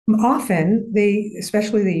Often they,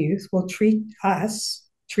 especially the youth, will treat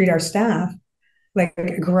our staff like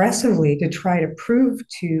aggressively to try to prove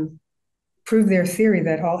their theory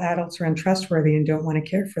that all adults are untrustworthy and don't want to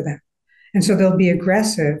care for them. And so they'll be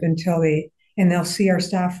aggressive and they'll see our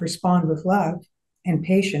staff respond with love and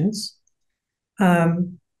patience,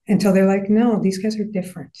 until they're like, no, these guys are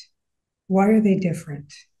different. Why are they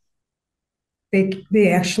different?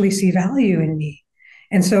 They actually see value in me.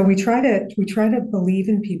 And so we try to believe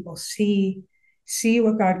in people, see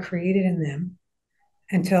what God created in them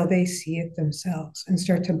until they see it themselves and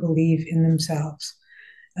start to believe in themselves.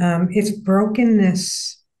 It's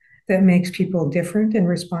brokenness that makes people different and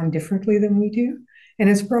respond differently than we do. And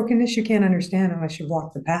it's brokenness you can't understand unless you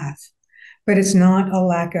walk the path. But it's not a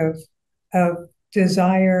lack of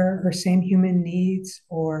desire or same human needs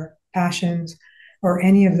or passions or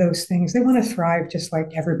any of those things. They want to thrive just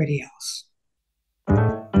like everybody else.